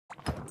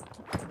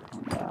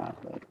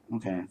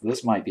Okay,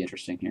 this might be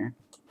interesting here.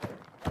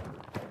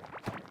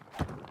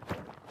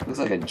 Looks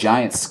like a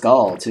giant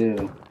skull,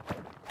 too.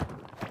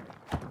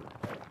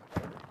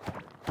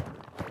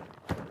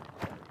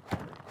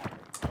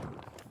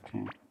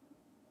 Okay.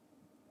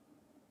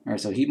 Alright,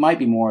 so he might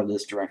be more of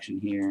this direction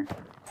here.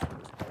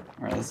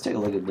 Alright, let's take a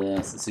look at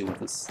this and see what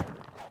this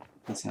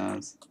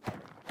has.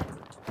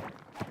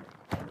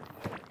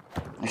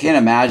 I can't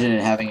imagine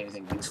it having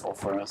anything useful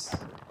for us.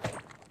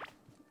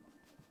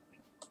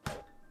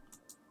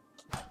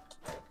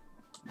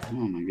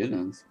 Oh my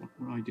goodness, what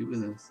do I do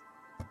with this?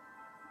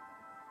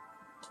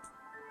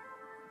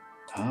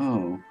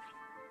 Oh.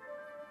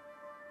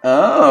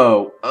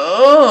 Oh!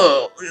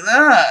 Oh! Look at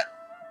that!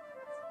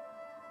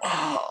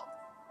 Oh.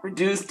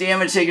 Reduced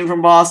damage taken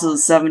from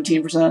bosses,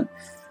 17%.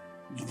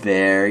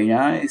 Very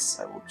nice.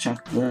 I will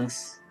check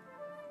this.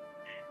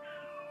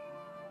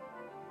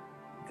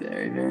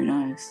 Very, very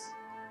nice.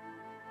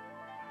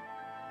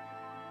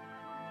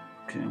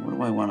 Okay, what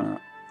do I want to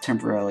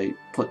temporarily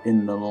put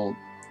in the little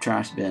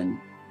trash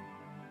bin?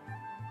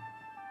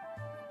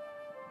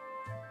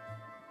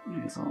 I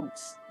guess I'll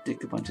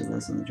stick a bunch of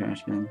this in the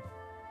trash bin.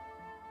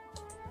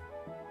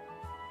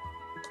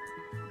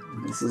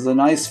 This is a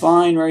nice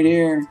find right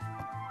here.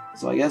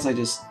 So I guess I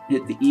just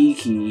hit the E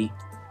key.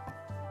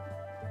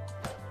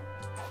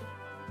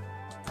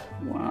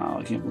 Wow,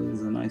 I can't believe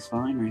this is a nice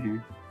find right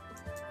here.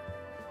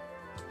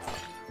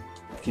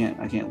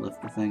 I can't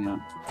lift the thing up.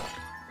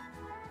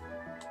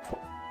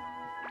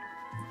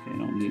 Okay, I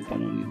don't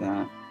need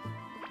that.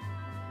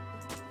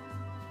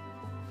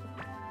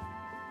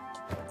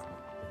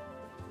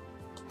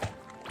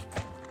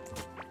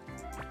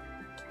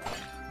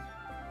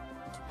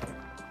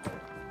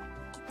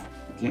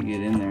 Can't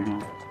get in there,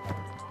 huh?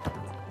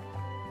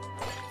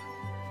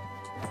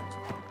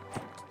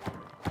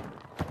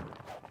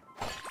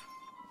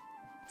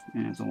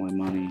 Yeah, it's only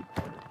money.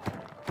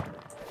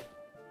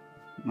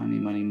 Money,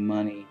 money,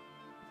 money.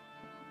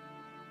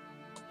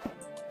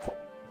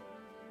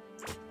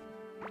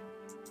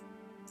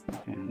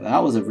 Okay,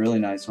 that was a really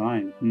nice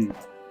find.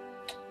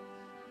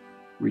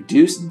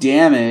 Reduced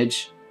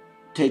damage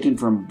taken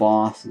from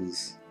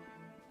bosses.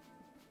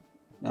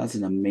 That's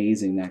an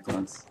amazing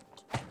necklace.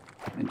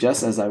 And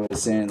just as I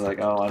was saying, like,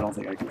 oh, I don't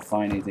think I can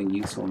find anything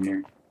useful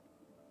here.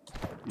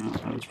 No,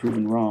 I was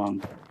proven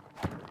wrong.